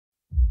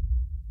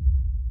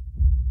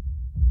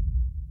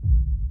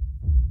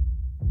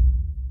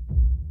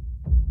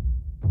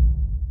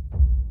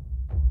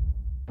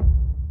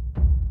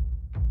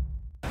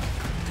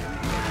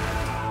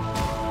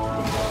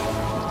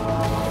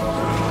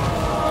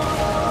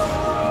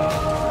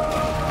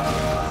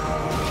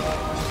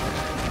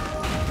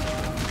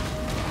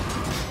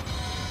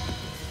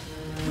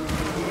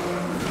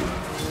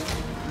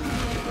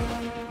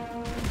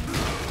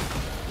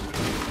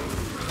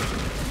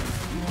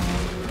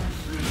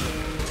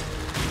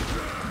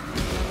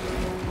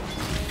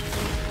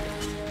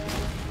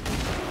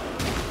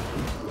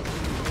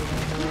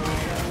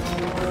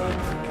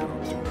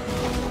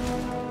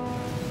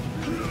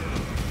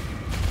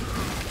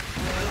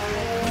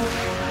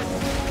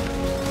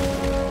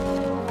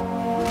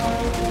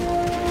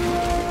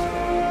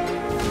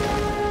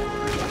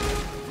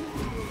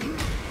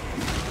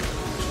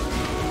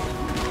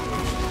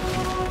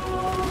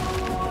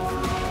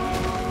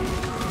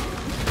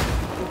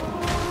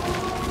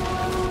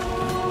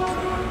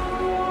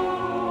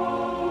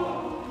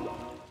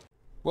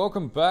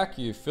welcome back,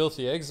 you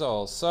filthy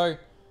exiles. So,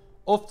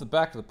 off the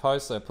back of the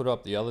post I put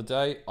up the other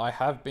day, I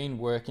have been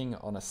working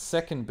on a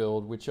second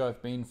build which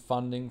I've been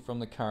funding from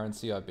the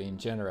currency I've been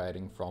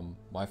generating from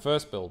my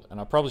first build. And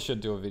I probably should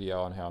do a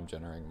video on how I'm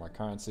generating my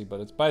currency, but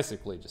it's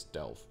basically just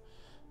Delve.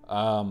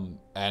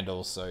 And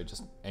also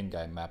just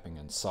endgame mapping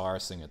and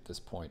Cyrusing at this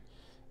point.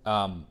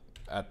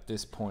 At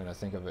this point I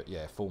think of it,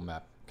 yeah, full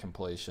map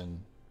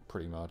completion,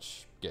 pretty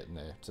much getting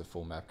there to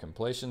full map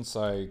completion.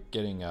 So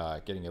getting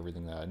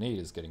everything that I need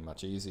is getting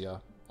much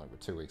easier. Like we're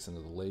 2 weeks into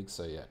the league,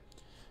 so yeah.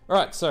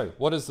 Alright, so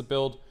what is the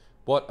build?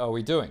 What are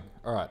we doing?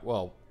 Alright,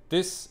 well,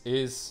 this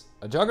is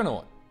a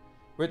Juggernaut,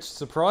 which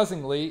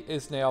surprisingly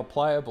is now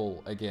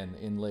playable again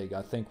in League.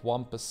 I think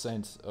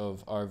 1%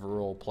 of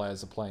overall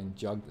players are playing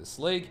Jugg this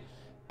league,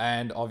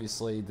 and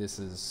obviously this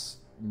is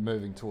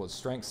moving towards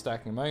strength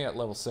stacking. I'm only at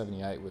level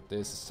 78 with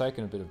this. It's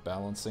taken a bit of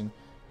balancing,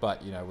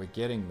 but you know, we're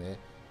getting there.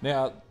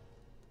 Now,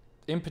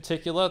 in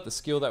particular, the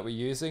skill that we're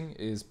using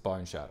is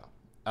Boneshatter.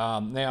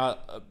 Now,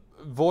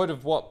 void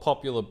of what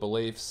popular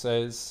belief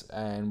says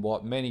and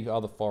what many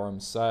other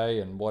forums say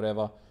and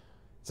whatever,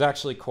 it's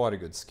actually quite a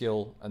good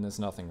skill and there's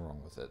nothing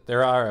wrong with it.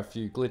 There are a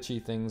few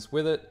glitchy things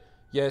with it.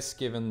 Yes,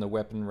 given the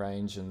weapon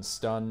range and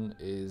stun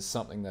is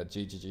something that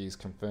GGG's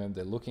confirmed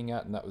they're looking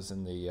at, and that was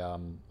in the,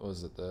 what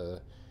was it,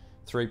 the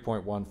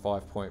 3.1,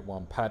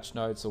 5.1 patch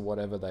notes or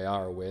whatever. They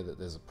are aware that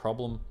there's a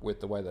problem with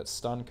the way that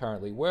stun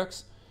currently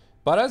works.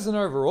 But as an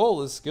overall,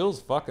 this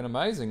skill's fucking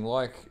amazing.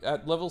 Like,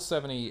 at level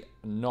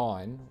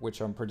 79, which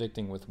I'm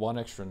predicting with one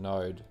extra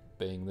node,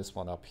 being this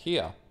one up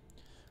here,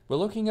 we're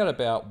looking at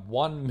about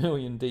 1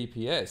 million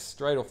DPS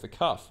straight off the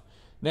cuff.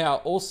 Now,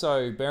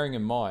 also bearing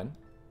in mind,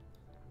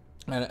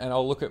 and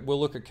we'll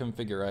look at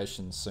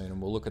configurations soon,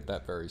 and we'll look at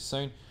that very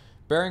soon.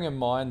 Bearing in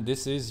mind,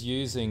 this is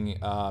using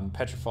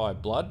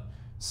Petrified Blood,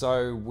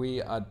 so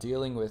we are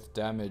dealing with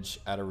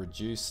damage at a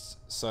reduced.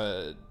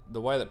 So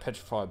the way that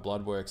Petrified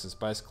Blood works is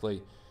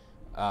basically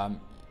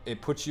it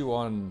puts you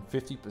on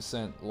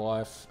 50%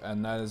 life,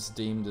 and that is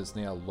deemed as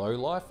now low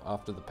life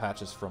after the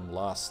patches from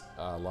last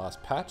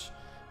patch.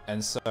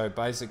 And so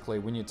basically,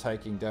 when you're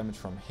taking damage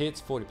from hits,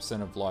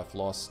 40% of life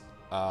lost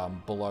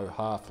below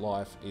half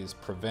life is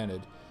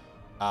prevented.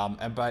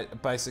 And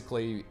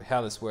basically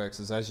how this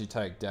works is as you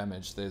take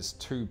damage, there's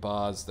two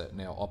bars that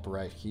now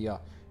operate here,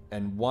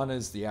 and one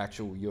is the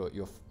actual your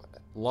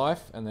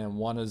life, and then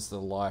one is the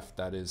life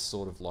that is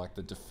sort of like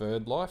the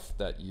deferred life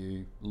that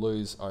you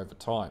lose over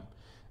time,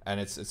 and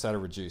it's at a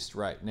reduced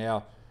rate.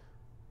 Now,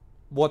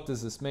 what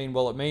does this mean?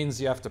 Well, it means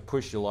you have to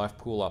push your life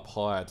pool up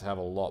higher to have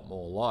a lot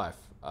more life.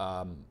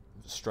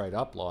 Straight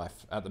up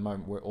life. At the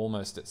moment we're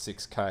almost at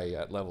 6k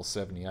at level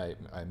 78,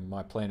 and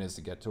my plan is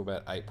to get to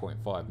about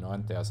 8.5,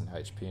 9,000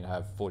 HP and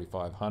have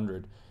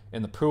 4,500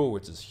 in the pool,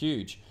 which is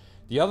huge.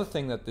 The other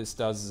thing that this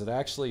does is it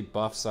actually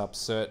buffs up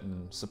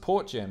certain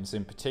support gems,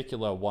 in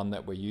particular one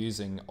that we're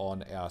using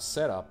on our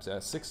setup, our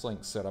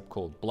 6-link setup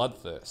called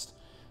Bloodthirst.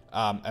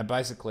 And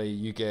basically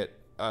you get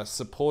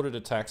supported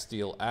attacks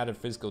deal added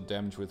physical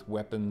damage with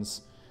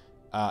weapons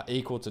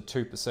equal to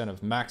 2%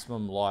 of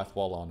maximum life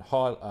while on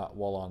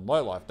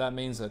low life. That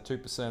means that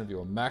 2% of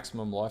your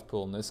maximum life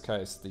pool, in this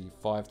case the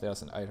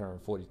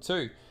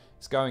 5,842,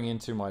 is going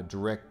into my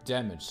direct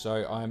damage.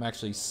 So I'm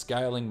actually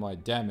scaling my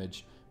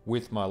damage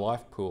with my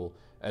life pool,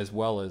 as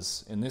well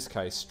as, in this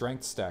case,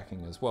 strength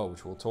stacking as well,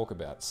 which we'll talk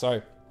about.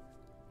 So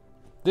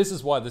this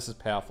is why this is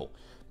powerful.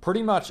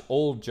 Pretty much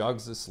all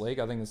Juggs this league,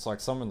 I think it's like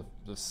some in the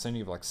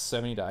vicinity of like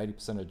 70 to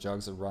 80% of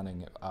Juggs are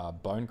running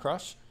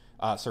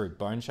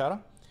Boneshatter.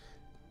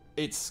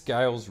 It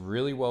scales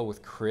really well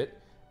with crit,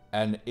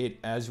 and it,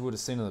 as you would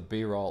have seen in the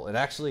B-roll, it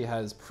actually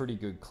has pretty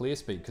good clear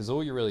speed, because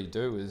all you really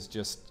do is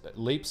just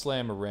leap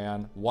slam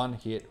around, one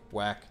hit,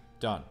 whack,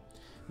 done.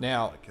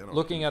 Now,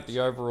 looking at the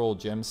overall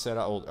gem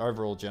setup, or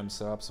overall gem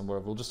setups and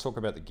whatever, we'll just talk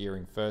about the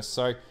gearing first.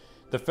 So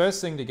the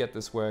first thing to get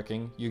this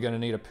working, you're going to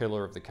need a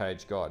Pillar of the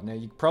Cage God. Now,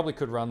 you probably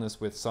could run this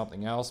with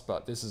something else,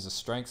 but this is a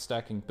strength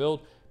stacking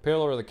build.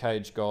 Pillar of the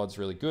Cage God's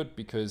really good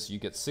because you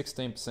get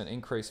 16%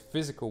 increased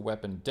physical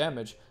weapon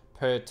damage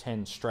per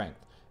 10 strength.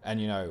 And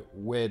you know,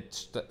 we're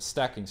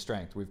stacking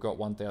strength. We've got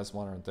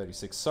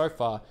 1,136 so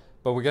far,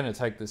 but we're going to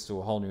take this to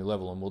a whole new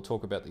level, and we'll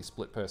talk about these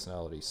split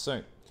personalities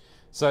soon.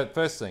 So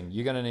first thing,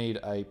 you're going to need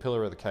a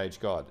Pillar of the Cage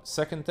God.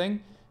 Second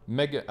thing,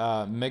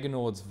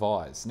 Meganord's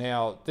Vise.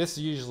 Now, this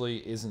usually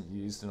isn't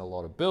used in a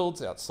lot of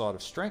builds outside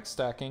of strength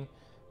stacking,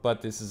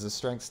 but this is a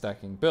strength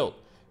stacking build.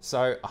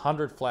 So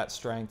 100 flat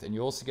strength, and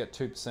you also get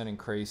 2%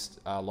 increased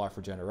life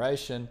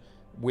regeneration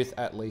with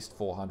at least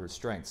 400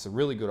 strength. So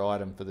really good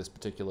item for this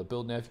particular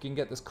build. Now, if you can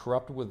get this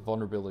corrupted with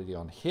vulnerability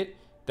on hit,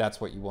 that's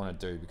what you want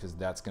to do, because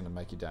that's going to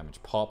make your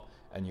damage pop,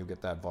 and you'll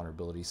get that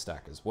vulnerability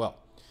stack as well.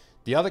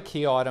 The other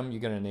key item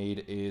you're going to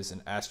need is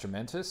an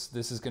Astramentus.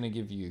 This is going to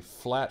give you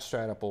flat,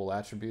 straight up all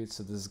attributes.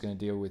 So this is going to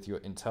deal with your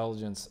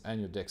intelligence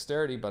and your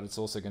dexterity, but it's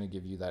also going to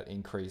give you that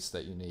increase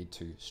that you need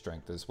to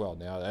strength as well.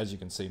 Now, as you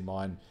can see,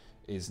 mine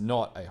is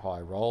not a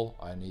high roll.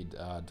 I need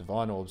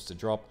Divine Orbs to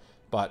drop,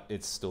 but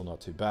it's still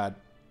not too bad.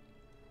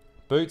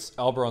 Boots,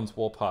 Alberon's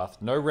Warpath.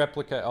 No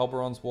replica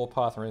Alberon's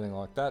Warpath or anything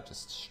like that.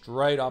 Just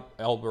straight up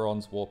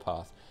Alberon's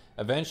Warpath.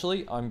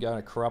 Eventually, I'm going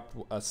to corrupt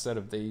a set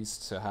of these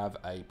to have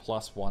a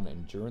 +1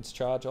 endurance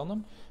charge on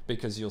them,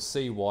 because you'll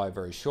see why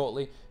very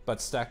shortly.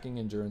 But stacking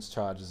endurance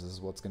charges is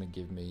what's going to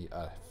give me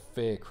a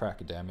fair crack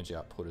of damage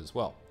output as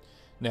well.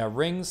 Now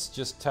rings,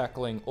 just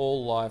tackling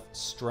all life,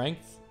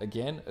 strength,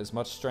 again, as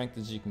much strength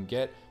as you can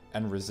get,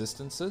 and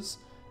resistances.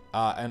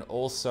 And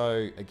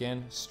also,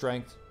 again,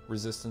 strength,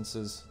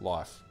 resistances,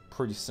 life.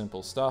 Pretty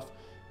simple stuff.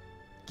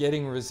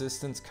 Getting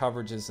resistance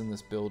coverages in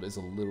this build is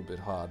a little bit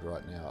hard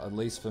right now, at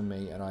least for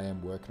me, and I am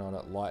working on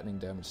it. Lightning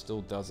damage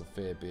still does a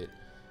fair bit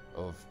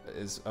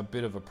is a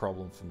bit of a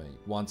problem for me.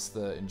 Once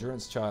the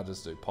endurance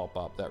charges do pop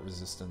up, that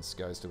resistance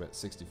goes to about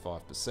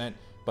 65%,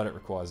 but it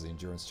requires the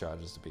endurance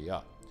charges to be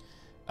up.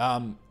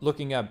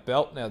 Looking at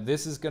belt, now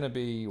this is going to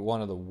be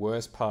one of the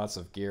worst parts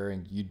of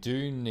gearing. You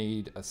do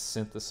need a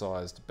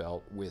synthesized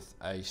belt with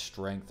a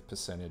strength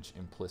percentage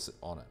implicit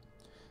on it.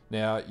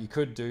 Now you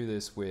could do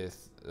this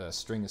with a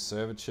string of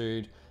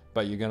servitude,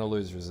 but you're going to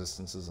lose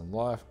resistances and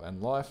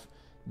life.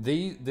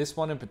 This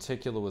one in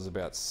particular was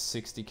about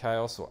 60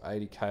 chaos or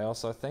 80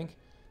 chaos, I think.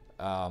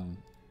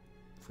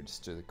 If we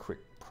just do the quick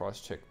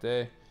price check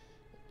there,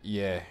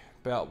 yeah,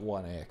 about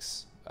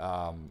 1x.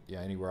 Yeah,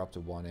 anywhere up to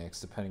 1x,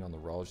 depending on the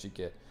rolls you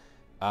get.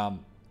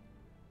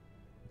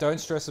 Don't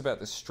stress about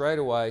this straight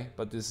away,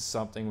 but this is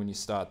something when you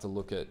start to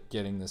look at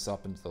getting this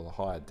up into the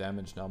higher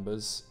damage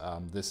numbers,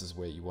 this is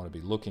where you want to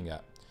be looking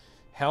at.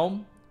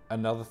 Helm,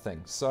 another thing.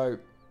 So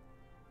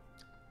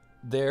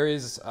there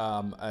is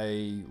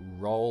a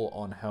roll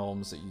on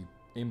helms that you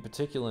in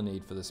particular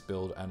need for this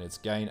build, and it's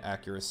gain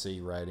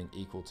accuracy rating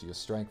equal to your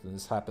strength, and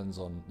this happens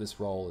on this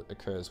roll. It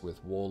occurs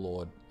with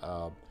Warlord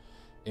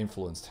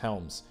influenced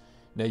helms.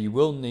 Now you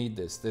will need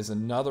this. There's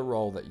another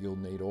roll that you'll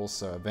need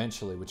also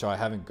eventually, which I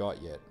haven't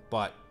got yet,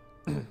 but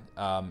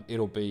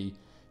it'll be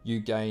you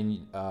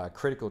gain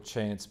critical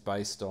chance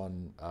based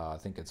on I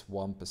think it's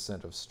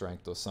 1% of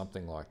strength or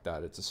something like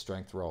that. It's a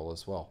strength roll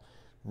as well.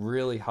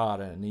 Really hard,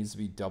 and it needs to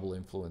be double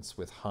influence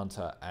with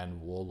Hunter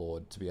and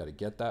Warlord to be able to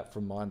get that,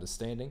 from my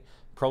understanding.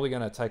 Probably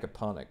going to take a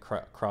punt at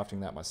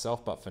crafting that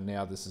myself, but for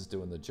now this is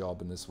doing the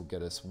job, and this will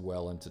get us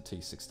well into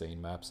T16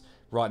 maps.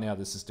 Right now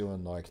this is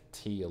doing like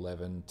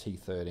T11,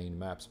 T13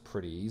 maps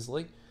pretty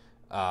easily.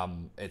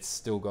 It's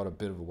still got a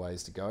bit of a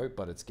ways to go,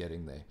 but it's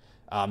getting there.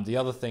 The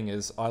other thing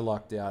is I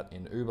lucked out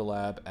in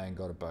Uberlab and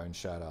got a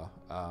Boneshatter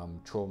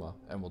trauma,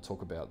 and we'll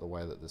talk about the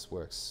way that this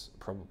works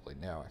probably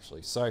now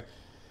actually. So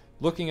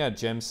looking at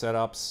gem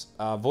setups,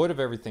 void of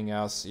everything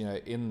else, you know,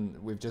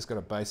 we've just got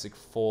a basic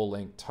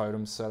 4-link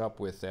totem setup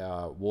with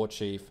our War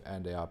Chief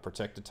and our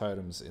Protector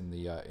totems in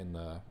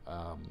the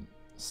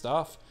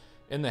staff.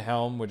 In the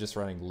helm, we're just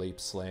running Leap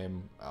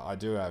Slam. I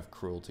do have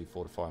Cruelty,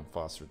 Fortify, and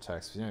Faster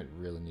Attacks, but you don't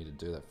really need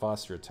to do that.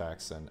 Faster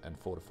Attacks and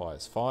Fortify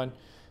is fine.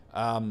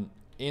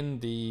 In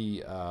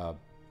the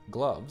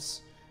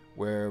gloves,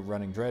 we're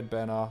running Dread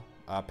Banner,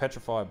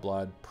 Petrified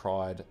Blood,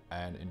 Pride,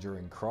 and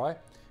Enduring Cry.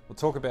 We'll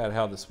talk about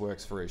how this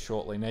works very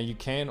shortly. Now you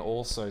can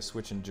also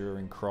switch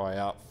Enduring Cry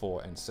out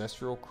for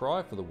Ancestral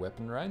Cry for the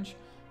weapon range.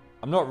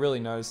 I'm not really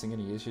noticing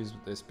any issues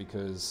with this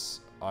because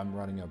I'm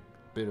running a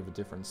bit of a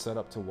different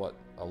setup to what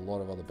a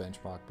lot of other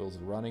benchmark builds are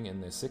running in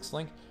their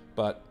 6-link,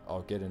 but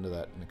I'll get into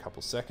that in a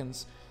couple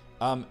seconds.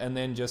 And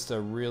then just a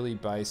really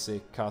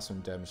basic cast when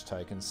damage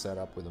taken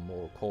setup with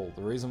Immortal Call.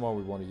 The reason why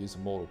we want to use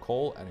Immortal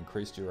Call and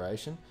increase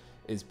duration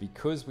is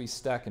because we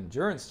stack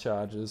endurance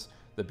charges.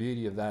 The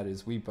beauty of that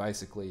is we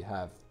basically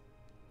have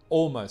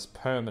almost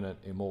permanent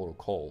Immortal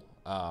Call.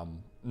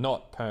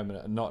 Not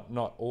permanent,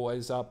 not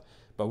always up,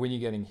 but when you're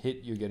getting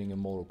hit, you're getting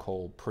Immortal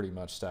Call pretty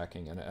much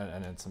stacking,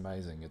 and it's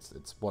amazing.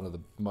 It's one of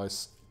the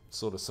most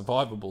sort of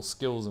survivable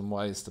skills and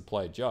ways to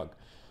play Jugg.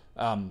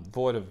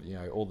 Void of, you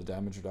know, all the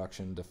damage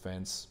reduction,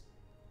 defense,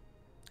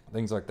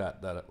 things like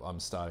that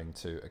I'm starting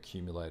to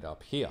accumulate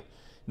up here.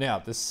 Now,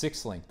 this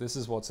 6-link, this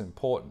is what's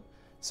important.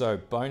 So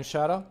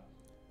Boneshatter,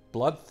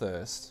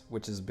 Bloodthirst,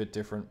 which is a bit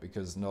different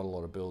because not a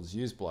lot of builds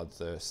use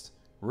Bloodthirst.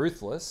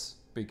 Ruthless,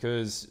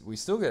 because we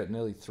still get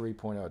nearly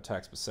 3.0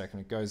 attacks per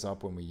second. It goes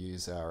up when we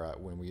use our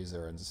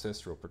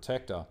Ancestral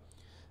Protector.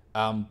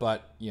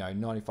 But, you know,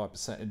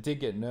 95%. It did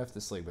get nerfed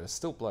this league, but it's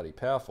still bloody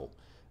powerful.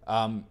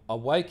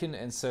 Awaken,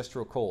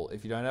 Ancestral Call.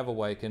 If you don't have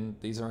Awaken,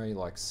 these are only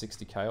like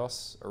 60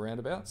 chaos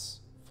aroundabouts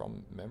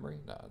from memory.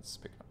 No, it's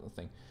picking up the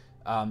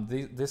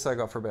thing. This I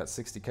got for about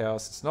 60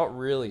 chaos. It's not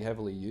really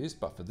heavily used,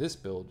 but for this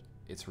build,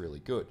 it's really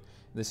good.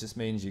 This just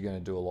means you're going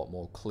to do a lot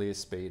more clear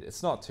speed.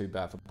 It's not too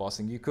bad for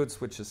bossing. You could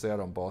switch this out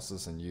on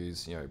bosses and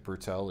use, you know,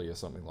 Brutality or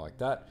something like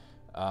that.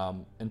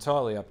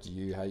 Entirely up to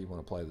you how you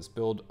want to play this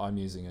build. I'm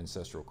using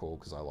Ancestral Call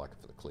because I like it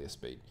for the clear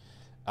speed.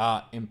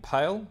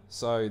 Impale,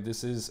 so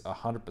this is a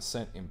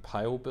 100%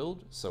 Impale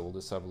build. So we'll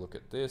just have a look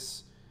at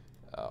this.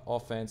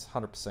 Offense,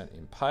 100%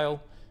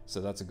 Impale.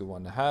 So that's a good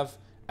one to have.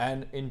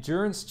 And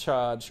Endurance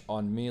Charge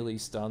on melee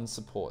stun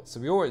support.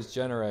 So we always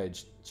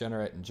generate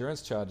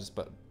endurance charges,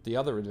 but the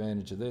other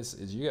advantage of this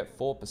is you get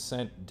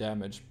 4%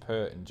 damage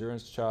per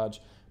endurance charge.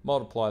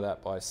 Multiply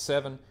that by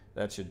 7,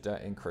 that should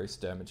increase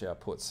damage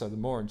output. So the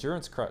more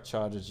endurance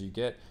charges you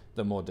get,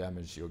 the more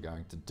damage you're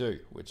going to do,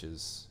 which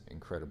is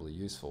incredibly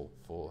useful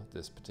for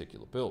this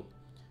particular build.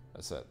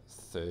 That's at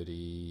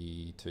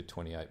 30 to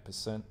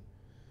 28%.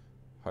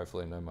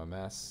 Hopefully I know my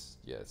maths.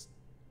 Yeah, it's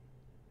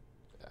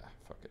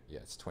fuck it. Yeah,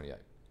 it's 28,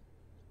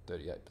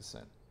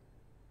 38%.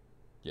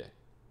 Yeah,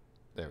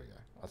 there we go.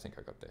 I think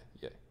I got there.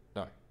 Yeah,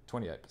 no,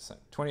 28%.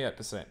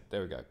 28%.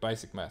 There we go.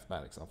 Basic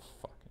mathematics. Oh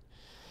fucking.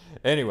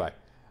 Anyway,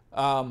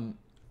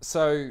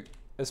 so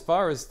as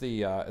far as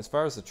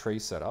the tree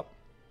setup,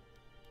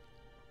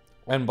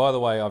 and by the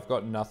way, I've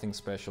got nothing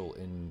special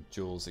in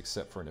duels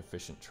except for an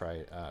efficient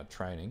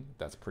training.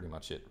 That's pretty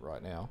much it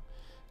right now.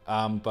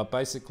 But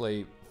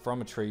basically,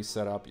 from a tree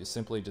setup, you're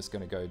simply just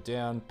going to go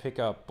down, pick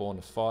up Born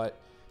to Fight,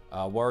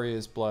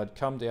 Warrior's Blood,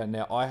 come down.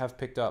 Now, I have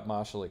picked up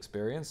Martial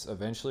Experience.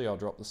 Eventually, I'll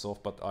drop this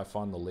off, but I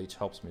find the Leech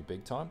helps me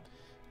big time.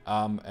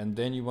 And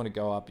then you want to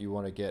go up, you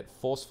want to get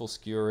Forceful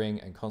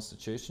Skewering and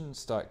Constitution,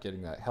 start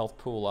getting that health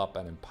pool up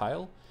and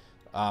Impale.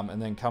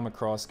 And then come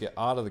across, get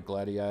Art of the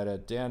Gladiator,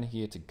 down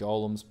here to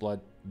Golem's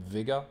Blood,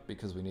 Vigor,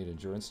 because we need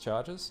endurance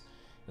charges.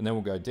 And then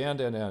we'll go down,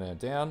 down, down, down,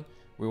 down.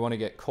 We want to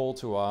get Call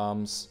to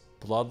Arms,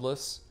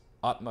 Bloodless,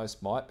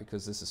 Utmost Might,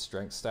 because this is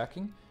strength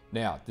stacking.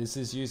 Now, this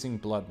is using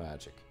blood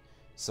magic,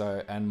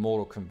 so, and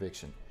Mortal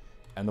Conviction.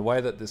 And the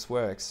way that this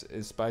works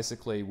is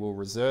basically we'll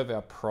reserve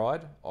our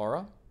Pride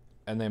aura,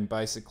 and then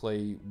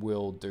basically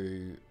we'll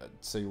do,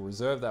 so you'll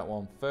reserve that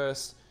one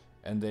first,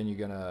 and then you're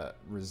going to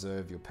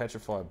reserve your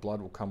Petrified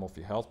Blood will come off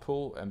your health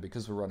pool, and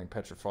because we're running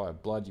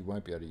Petrified Blood, you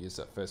won't be able to use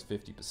that first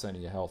 50% of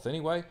your health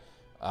anyway.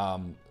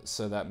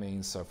 So that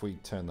means, so if we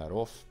turn that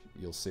off,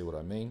 you'll see what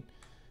I mean.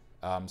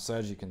 So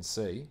as you can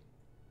see,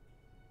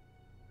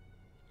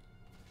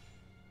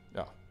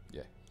 oh,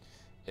 yeah.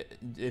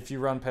 If you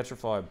run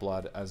Petrified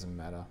Blood as a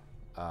mana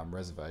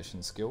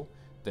reservation skill,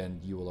 then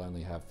you will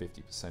only have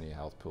 50% of your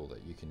health pool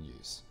that you can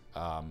use.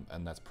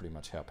 And that's pretty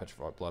much how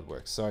Petrified Blood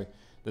works. So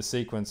the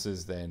sequence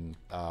is then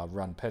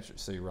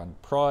so you run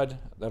Pride,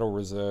 that'll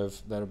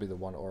reserve, that'll be the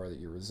one aura that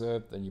you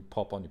reserve, then you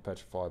pop on your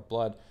Petrified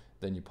Blood,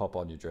 then you pop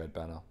on your Dread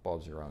Banner,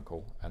 Bob's your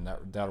uncle, and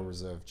that'll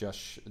reserve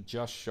just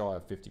shy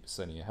of 50%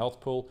 of your health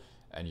pool,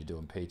 and you're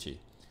doing peachy.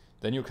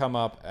 Then you'll come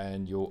up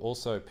and you'll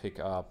also pick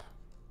up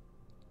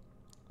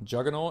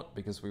Juggernaut,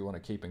 because we want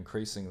to keep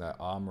increasing that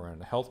armor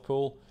and health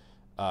pool.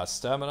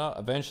 Stamina,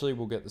 eventually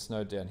we'll get this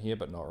node down here,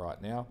 but not right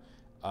now.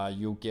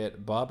 You'll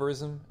get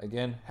Barbarism,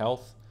 again,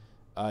 health.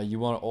 You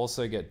want to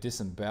also get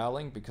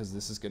Disemboweling, because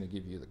this is going to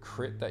give you the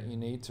crit that you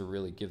need to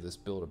really give this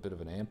build a bit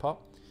of an amp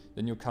up.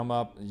 Then you'll come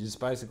up, and you're just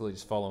basically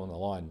just following the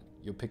line.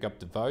 You'll pick up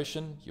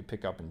Devotion, you'll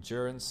pick up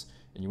Endurance,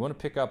 and you want to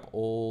pick up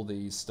all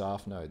these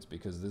staff nodes,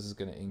 because this is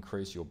going to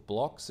increase your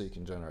block so you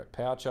can generate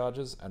power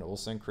charges, and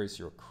also increase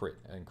your crit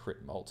and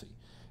crit multi,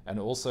 and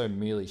also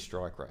melee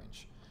strike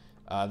range.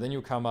 Then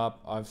you'll come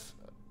up,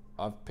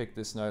 I've picked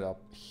this node up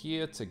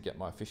here to get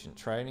my efficient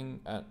training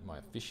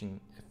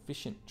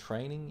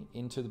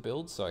into the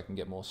build, so I can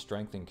get more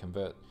strength and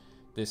convert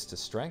this to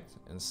strength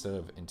instead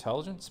of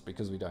intelligence,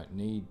 because we don't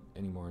need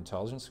any more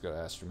intelligence. We've got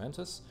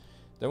Astromentus.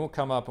 Then we'll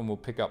come up and we'll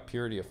pick up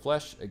Purity of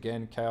Flesh,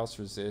 again Chaos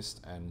Resist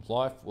and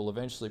Life. We'll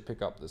eventually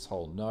pick up this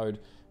whole node,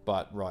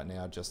 but right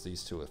now just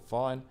these two are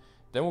fine.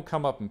 Then we'll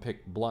come up and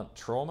pick Blunt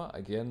Trauma.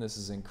 Again, this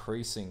is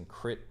increasing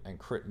crit and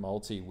crit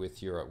multi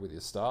with your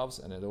staves,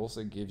 and it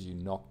also gives you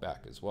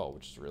knockback as well,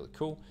 which is really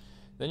cool.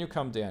 Then you'll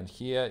come down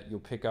here, you'll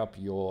pick up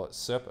your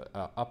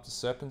up to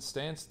Serpent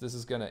Stance. This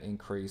is going to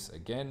increase,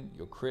 again,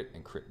 your crit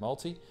and crit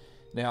multi.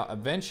 Now,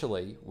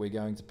 eventually, we're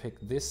going to pick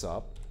this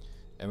up,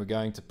 and we're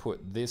going to put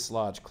this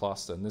large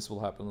cluster, and this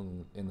will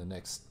happen in the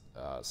next,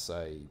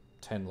 say,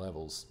 10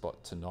 levels,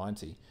 but to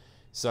 90.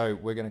 So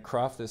we're going to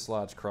craft this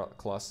large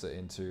cluster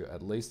into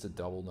at least a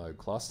double node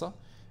cluster.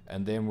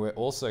 And then we're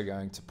also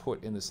going to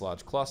put in this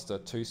large cluster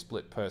 2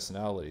 split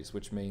personalities,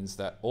 which means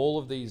that all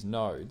of these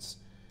nodes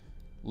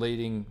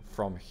leading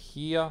from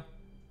here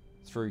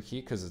through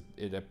here, because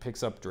it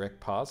picks up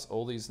direct paths,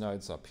 all these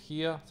nodes up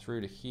here,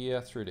 through to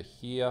here, through to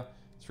here,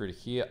 through to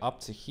here, up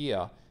to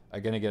here, are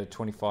going to get a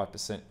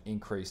 25%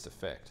 increased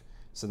effect.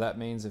 So that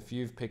means if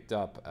you've picked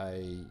up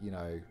a,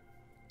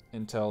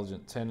 10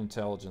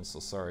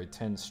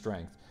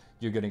 strength,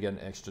 you're going to get an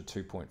extra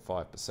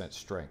 2.5%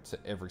 strength to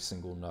every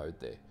single node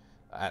there,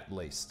 at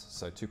least.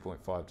 So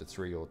 2.5 to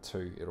 3 or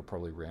 2, it'll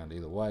probably round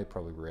either way,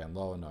 probably round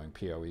lower, knowing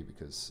POE,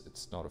 because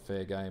it's not a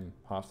fair game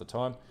half the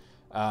time.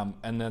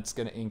 And that's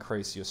going to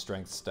increase your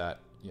strength stat,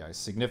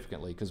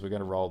 significantly, because we're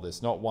going to roll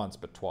this not once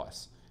but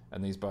twice.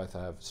 And these both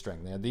have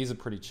strength. Now these are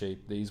pretty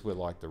cheap. These were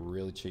like the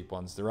really cheap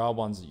ones. There are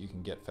ones that you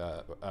can get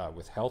for,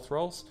 with health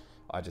rolls.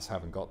 I just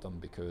haven't got them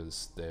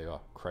because they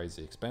are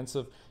crazy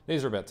expensive.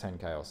 These are about 10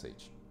 chaos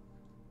each.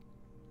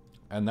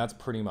 And that's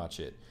pretty much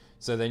it.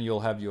 So then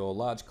you'll have your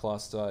large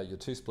cluster, your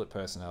 2 split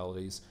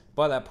personalities.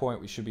 By that point,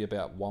 we should be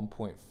about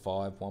 1.5,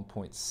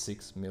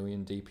 1.6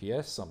 million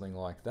DPS, something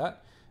like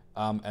that.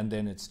 And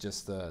then it's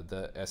just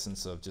the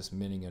essence of just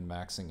minning and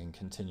maxing and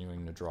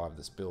continuing to drive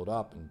this build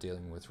up and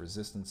dealing with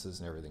resistances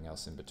and everything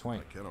else in between.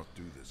 I cannot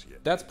do this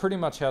yet. That's pretty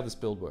much how this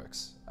build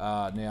works.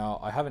 Now,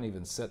 I haven't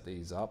even set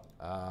these up.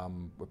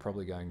 We're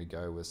probably going to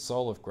go with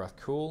Soul of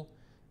Grathkul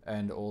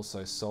and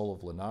also Soul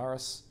of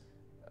Linares.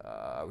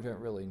 We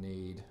don't really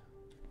need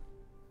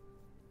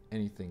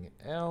anything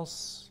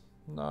else.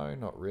 No,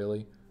 not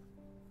really.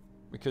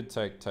 We could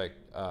take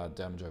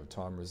damage over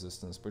time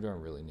resistance, but we don't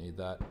really need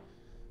that.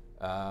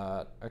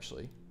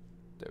 Actually,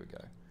 there we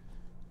go.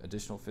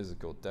 Additional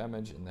physical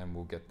damage, and then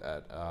we'll get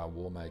that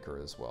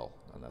Warmaker as well,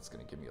 and that's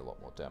going to give me a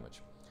lot more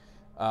damage.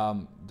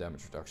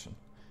 Damage reduction.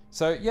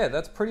 So yeah,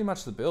 that's pretty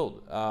much the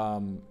build.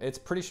 It's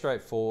pretty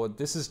straightforward.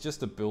 This is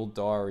just a build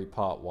diary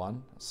part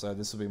 1, so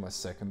this will be my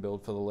second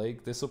build for the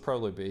league. This will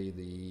probably be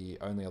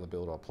the only other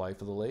build I'll play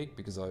for the league,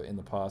 because in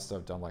the past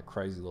I've done like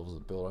crazy levels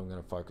of build. I'm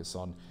going to focus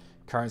on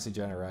currency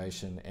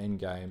generation, end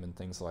game, and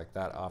things like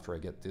that after I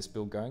get this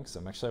build going, because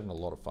I'm actually having a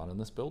lot of fun in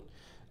this build.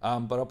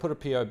 But I'll put a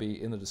POB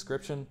in the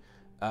description.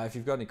 If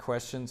you've got any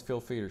questions, feel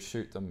free to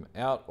shoot them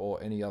out,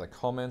 or any other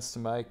comments to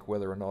make,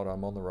 whether or not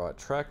I'm on the right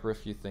track, or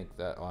if you think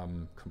that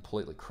I'm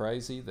completely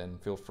crazy, then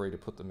feel free to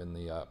put them in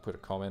the put a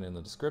comment in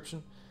the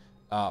description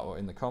or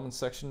in the comments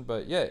section.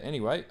 But yeah,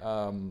 anyway,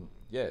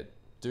 yeah,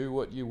 do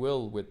what you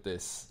will with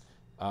this.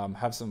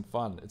 Have some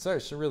fun. It's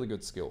actually a really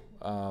good skill.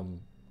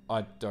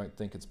 I don't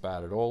think it's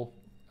bad at all.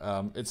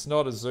 It's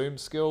not a zoom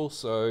skill,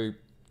 so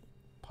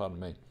pardon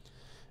me.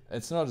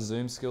 It's not a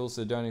zoom skill,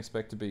 so don't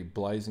expect to be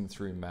blazing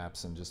through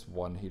maps and just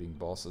one-hitting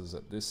bosses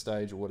at this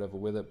stage or whatever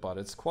with it, but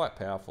it's quite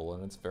powerful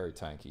and it's very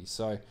tanky.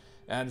 So,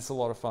 and it's a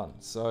lot of fun.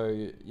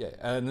 So yeah,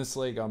 and in this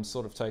league I'm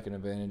sort of taking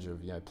advantage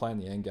of, you know, playing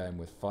the end game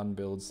with fun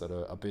builds that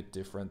are a bit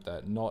different,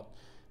 that not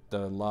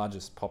the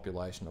largest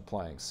population are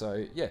playing.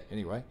 So yeah,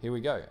 anyway, here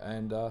we go.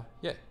 And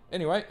yeah,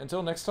 anyway,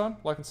 until next time,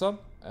 like and sub,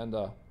 and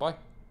bye.